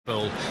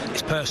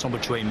It's personal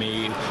between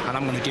me and you, and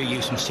I'm going to do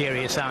you some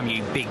serious harm,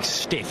 you big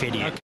stiff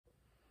idiot.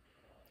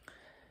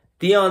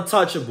 The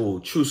untouchable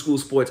True School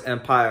Sports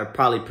Empire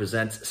proudly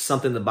presents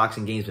something the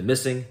boxing game's been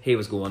missing. Hey,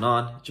 what's going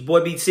on? It's your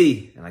boy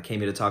BT, and I came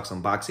here to talk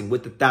some boxing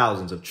with the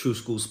thousands of True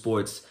School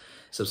Sports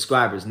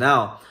subscribers.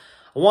 Now,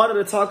 I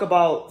wanted to talk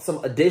about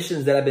some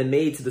additions that have been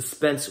made to the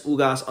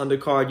Spence-Ugas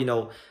undercard. You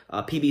know,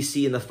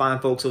 PBC and the fine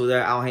folks over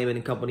there, Al Heyman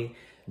and company.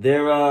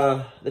 They're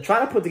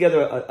trying to put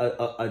together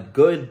a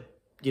good,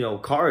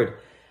 card.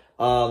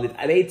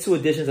 I made two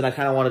additions, and I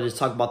kind of wanted to just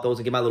talk about those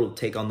and get my little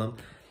take on them.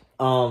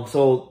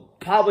 So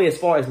probably as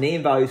far as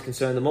name value is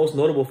concerned, the most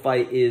notable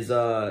fight is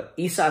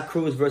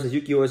Cruz versus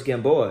Yordenis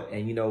Ugas.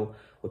 And,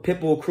 with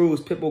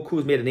Pitbull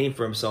Cruz made a name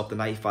for himself the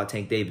night he fought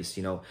Tank Davis.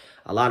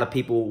 A lot of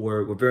people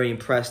were very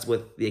impressed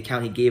with the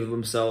account he gave of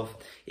himself.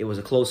 It was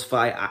a close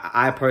fight.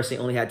 I personally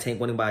only had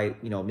Tank winning by,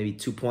 maybe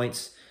 2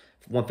 points,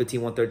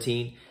 115,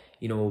 113.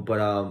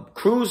 But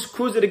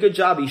Cruz did a good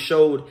job. He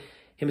showed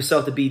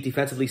himself to be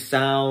defensively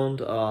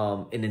sound,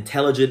 an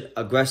intelligent,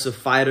 aggressive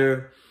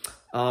fighter,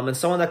 and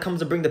someone that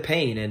comes to bring the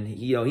pain. And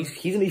he's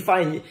gonna be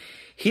fighting.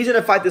 He's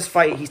gonna fight this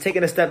fight. He's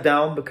taking a step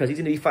down because he's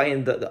gonna be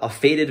fighting a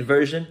faded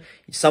version.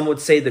 Some would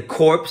say the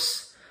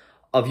corpse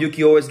of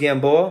Yordenis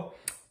Ugas.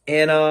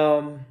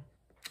 And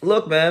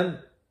look, man,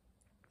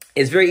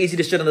 it's very easy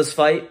to shit on this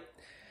fight.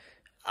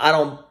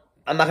 I'm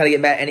not gonna get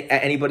mad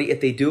at anybody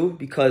if they do,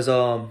 because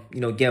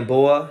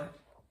Gamboa,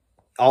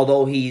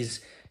 although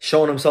he's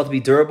showing himself to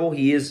be durable,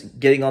 he is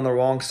getting on the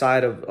wrong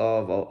side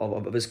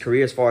of his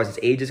career as far as his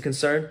age is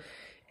concerned.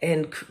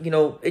 And, it's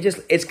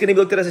going to be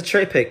looked at as a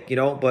cherry pick,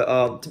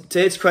 But to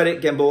his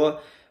credit,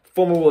 Gamboa,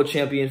 former world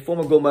champion,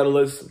 former gold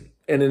medalist,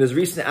 and in his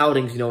recent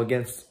outings,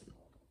 against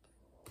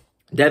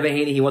Devin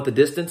Haney, he went the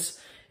distance.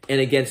 And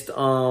against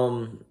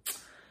Gervonta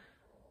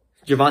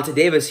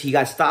Davis, he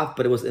got stopped,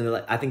 but it was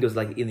I think it was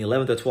like in the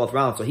 11th or 12th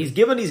round. So he's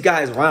given these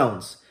guys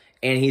rounds.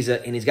 And he's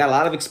got a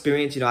lot of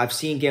experience. I've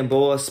seen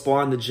Gamboa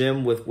spar in the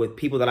gym with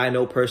people that I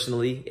know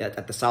personally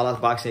at the Salas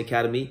Boxing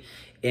Academy.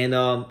 And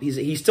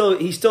he still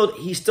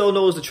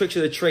knows the tricks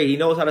of the trade. He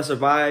knows how to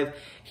survive.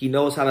 He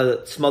knows how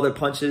to smother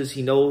punches.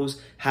 He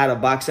knows how to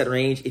box at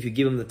range if you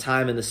give him the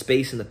time and the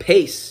space and the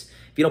pace.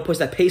 If you don't push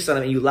that pace on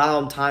him and you allow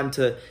him time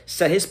to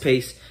set his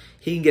pace,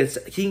 he can get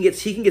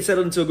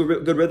settled into a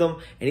good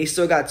rhythm. And he's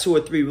still got 2 or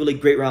 3 really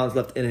great rounds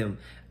left in him.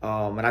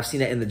 And I've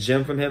seen that in the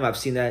gym from him. I've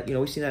seen that,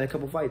 we've seen that in a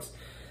couple fights.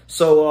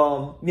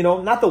 So,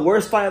 not the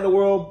worst fight in the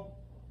world.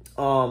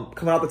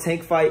 Coming out the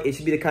Tank fight, it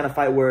should be the kind of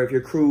fight where if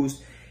you're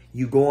Cruz,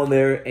 you go in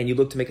there and you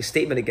look to make a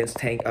statement against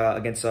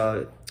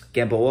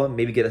Gamboa,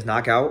 maybe get his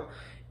knockout,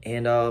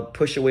 and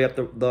push your way up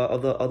the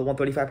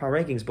 135-pound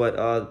rankings.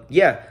 But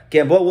yeah,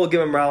 Gamboa will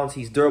give him rounds.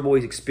 He's durable,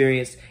 he's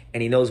experienced,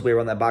 and he knows his way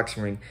around that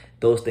boxing ring.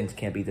 Those things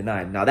can't be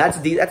denied. Now that's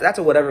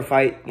a whatever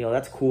fight.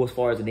 That's cool as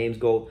far as the names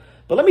go.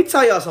 But let me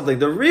tell y'all something.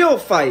 The real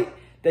fight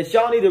that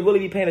y'all need to really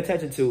be paying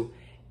attention to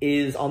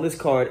is on this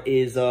card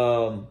is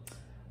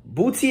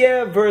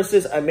Butaev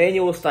versus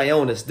Emmanuel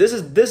Stanionis. This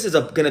is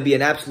going to be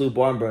an absolute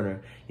barn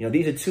burner.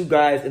 These are two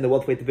guys in the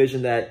welterweight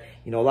division that,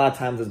 a lot of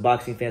times as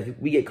boxing fans,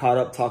 we get caught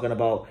up talking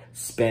about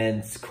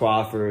Spence,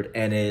 Crawford,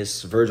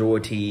 Ennis, Virgil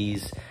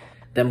Ortiz,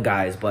 them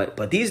guys.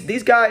 But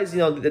these guys,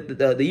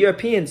 the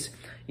Europeans,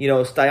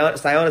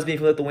 Stanionis being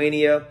from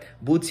Lithuania,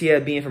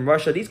 Butaev being from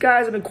Russia, these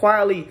guys have been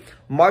quietly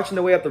marching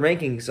their way up the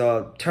rankings,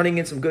 turning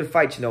in some good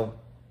fights.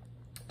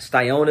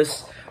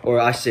 Stanionis, or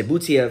I should say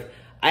Butaev,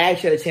 I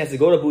actually had a chance to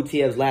go to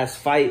Butaev's last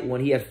fight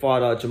when he had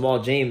fought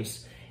Jamal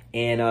James.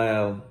 And,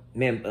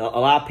 man, a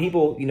lot of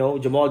people,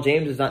 Jamal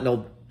James is not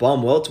no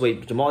bum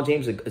welterweight. Jamal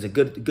James is a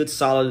good,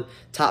 solid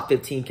top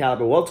 15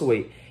 caliber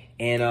welterweight.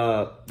 And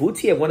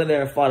Butaev went in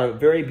there and fought a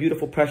very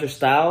beautiful pressure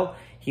style.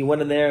 He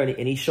went in there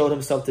and he showed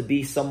himself to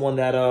be someone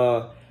that,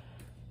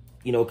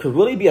 could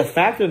really be a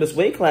factor in this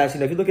weight class.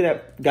 If you're looking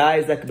at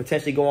guys that could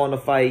potentially go on to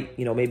fight,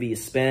 maybe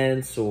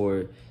Spence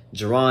or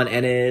Jaron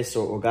Ennis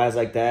or guys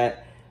like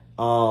that,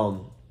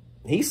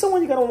 he's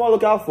someone you're going to want to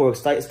look out for.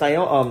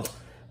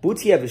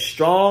 Butaev is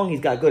strong. He's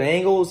got good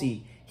angles.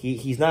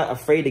 He's not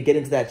afraid to get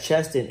into that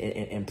chest and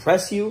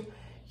impress you.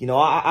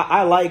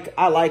 I like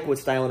what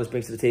Stanionis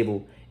brings to the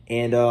table.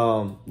 And,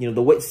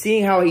 the way,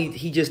 seeing how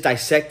he just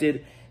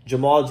dissected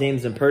Jamal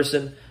James in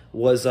person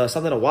was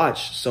something to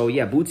watch. So,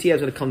 yeah, Butaev's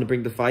going to come to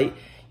bring the fight.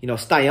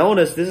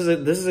 Stanionis,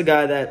 this is a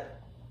guy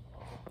that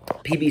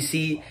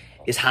PBC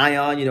is high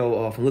on,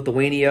 from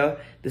Lithuania.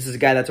 This is a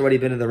guy that's already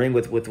been in the ring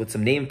with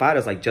some name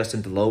fighters like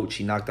Justin Deloach.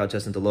 He knocked out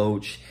Justin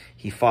Deloach.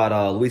 He fought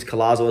Luis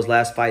Collazo his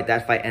last fight.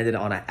 That fight ended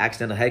on an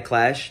accidental head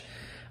clash.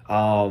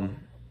 Delorme,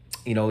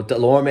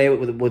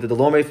 with the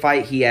Delorme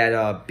fight, he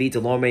had beat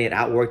Delorme and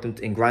outworked him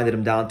and grinded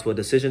him down to a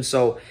decision.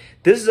 So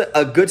this is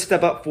a good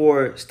step up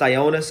for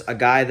Stanionis, a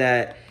guy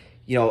that,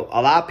 a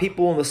lot of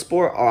people in the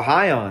sport are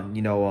high on.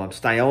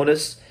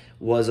 Stanionis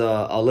was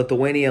a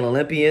Lithuanian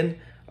Olympian.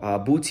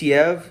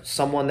 Butaev,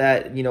 someone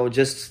that,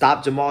 just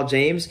stopped Jamal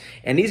James.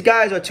 And these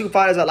guys are two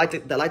fighters that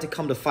like to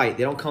come to fight.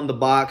 They don't come to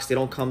box. They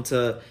don't come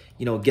to,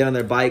 get on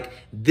their bike.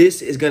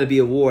 This is going to be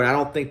a war. And I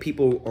don't think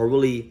people are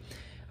really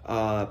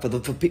For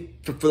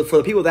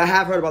the people that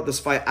have heard about this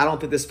fight, I don't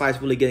think this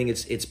fight's really getting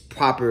its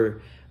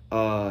proper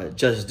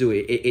just due.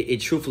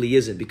 It truthfully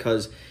isn't,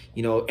 because,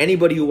 you know,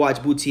 anybody who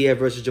watched Butaev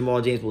versus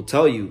Jamal James will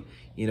tell you,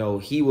 you know,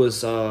 he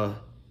was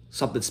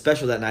something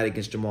special that night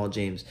against Jamal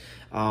James.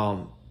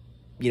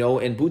 You know,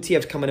 and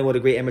Butaev's coming in with a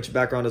great amateur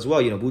background as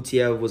well. You know,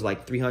 Butaev was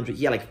like 300.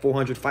 He had like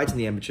 400 fights in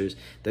the amateurs.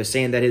 They're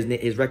saying that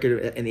his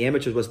record in the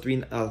amateurs was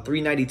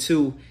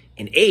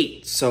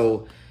 392-8.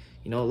 So,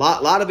 you know, a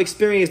lot of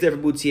experience there for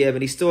Butaev,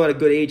 and he's still at a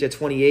good age at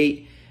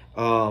 28.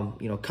 You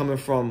know, coming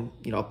from,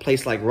 you know, a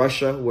place like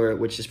Russia,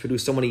 which has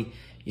produced so many,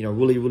 you know,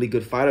 really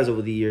good fighters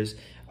over the years.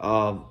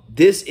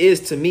 This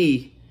is, to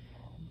me,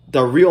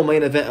 the real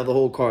main event of the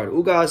whole card.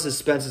 Ugas and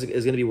Spence is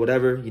going to be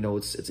whatever. You know,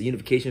 it's a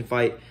unification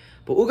fight.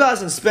 But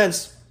Ugas and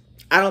Spence,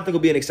 I don't think will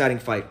be an exciting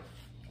fight.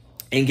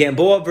 And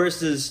Gamboa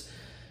versus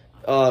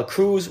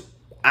Cruz,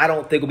 I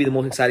don't think will be the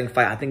most exciting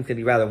fight. I think it's going to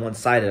be rather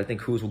one-sided. I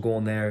think Cruz will go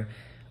in there,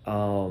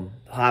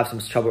 have some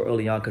trouble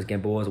early on, because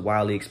Gamboa is a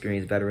wildly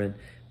experienced veteran.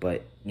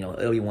 But, you know,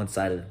 it'll be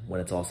one-sided when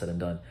it's all said and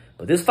done.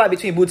 But this fight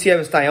between Butaev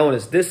and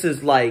Stanionis, this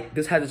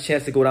has a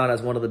chance to go down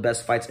as one of the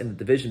best fights in the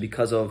division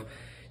because of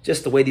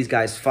just the way these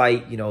guys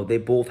fight. You know, they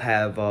both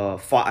have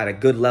fought at a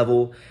good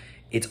level.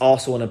 It's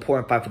also an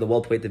important fight for the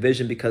welterweight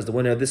division, because the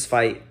winner of this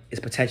fight is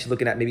potentially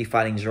looking at maybe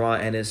fighting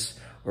Yordenis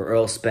or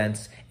Errol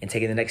Spence and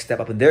taking the next step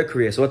up in their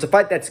career. So it's a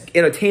fight that's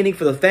entertaining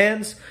for the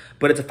fans,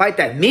 but it's a fight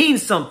that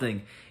means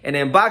something. And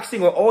in boxing,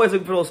 we're always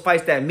looking for those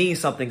fights that mean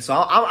something. So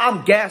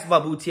I'm gassed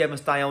about Butaev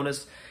and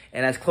Stanionis.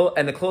 And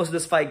the closer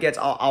this fight gets,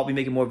 I'll be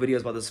making more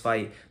videos about this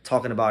fight,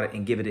 talking about it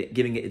and giving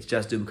it its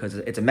just due, because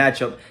it's a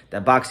matchup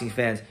that boxing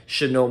fans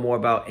should know more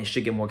about and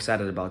should get more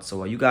excited about.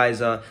 So you guys,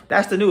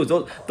 that's the news.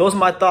 Those are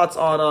my thoughts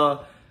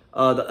on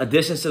the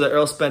additions to the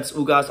Errol Spence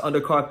Ugas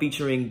undercard,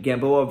 featuring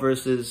Gamboa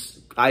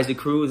versus Isaac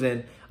Cruz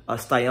and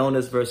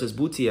Stanionis versus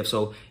Butaev.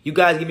 So you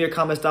guys give me your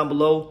comments down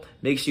below.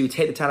 Make sure you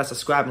take the time to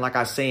subscribe. And like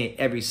I say in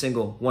every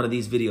single one of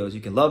these videos,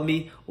 you can love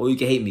me or you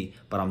can hate me,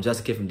 but I'm just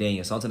a kid from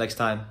Daniel. So until next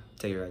time,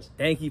 take care, guys.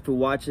 Thank you for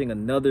watching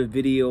another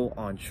video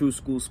on True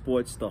School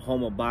Sports, the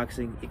home of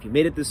boxing. If you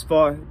made it this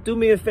far, do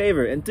me a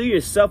favor and do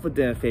yourself a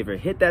damn favor.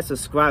 Hit that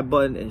subscribe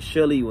button and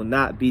surely you will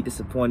not be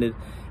disappointed.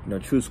 You know,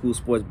 True School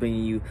Sports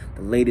bringing you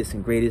the latest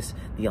and greatest,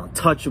 the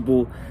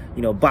untouchable,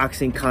 you know,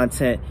 boxing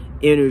content,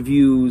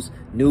 interviews,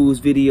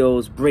 news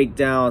videos,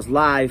 breakdowns,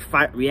 live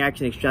fight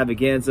reaction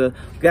extravaganza.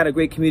 We've got a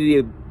great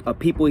community of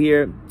people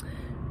here,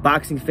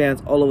 boxing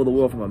fans all over the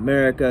world, from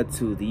America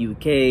to the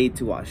UK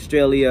to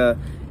Australia,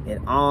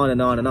 and on and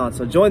on and on.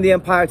 So join the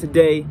empire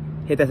today.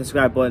 Hit that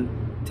subscribe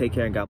button. Take care and God bless.